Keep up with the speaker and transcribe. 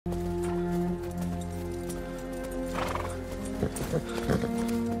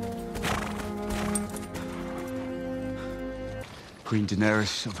Queen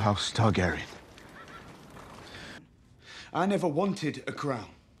Daenerys of House Targaryen. I never wanted a crown.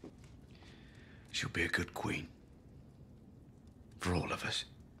 She'll be a good queen. For all of us.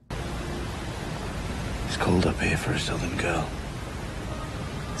 It's cold up here for a southern girl.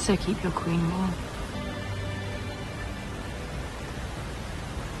 So keep your queen warm.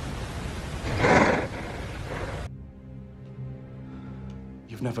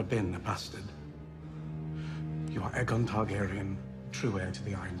 You've never been a bastard. You are Aegon Targaryen, true heir to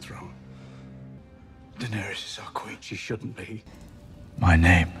the Iron Throne. Daenerys is our queen. She shouldn't be. My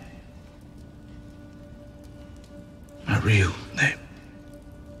name. My real name.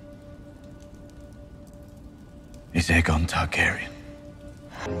 Is Aegon Targaryen.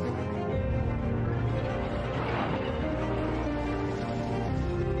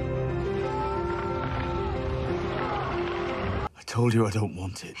 I told you I don't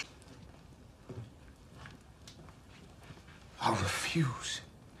want it. I'll refuse.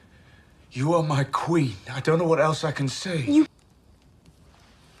 You are my queen. I don't know what else I can say.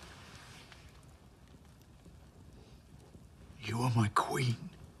 You are my queen.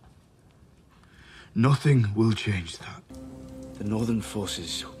 Nothing will change that. The Northern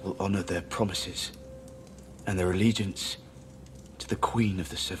forces will honor their promises and their allegiance to the Queen of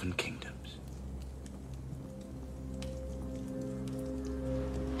the Seven Kingdoms.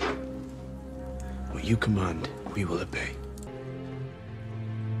 What you command, we will obey.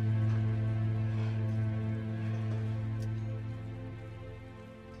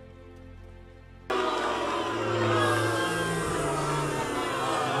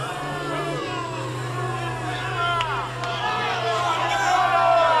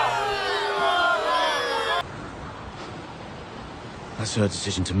 That's her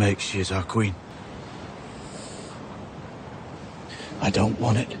decision to make. She is our queen. I don't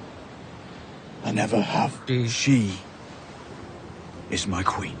want it. I never have. She is my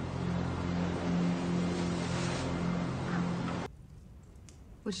queen.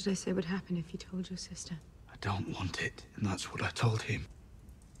 What did I say would happen if you told your sister? I don't want it, and that's what I told him.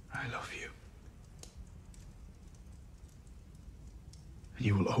 I love you. And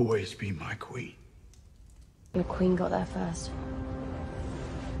you will always be my queen. Your queen got there first.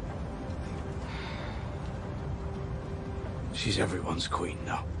 She's everyone's queen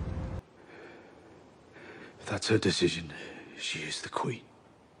now. If that's her decision, she is the queen.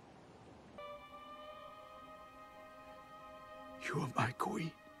 You are my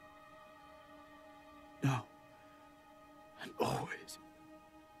queen. Now and always.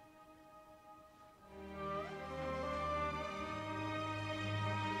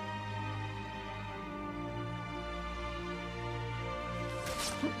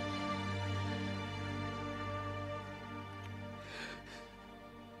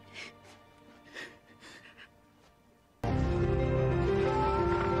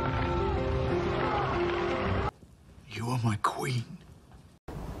 You are my queen.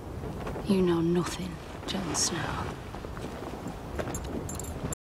 You know nothing, Jon Snow.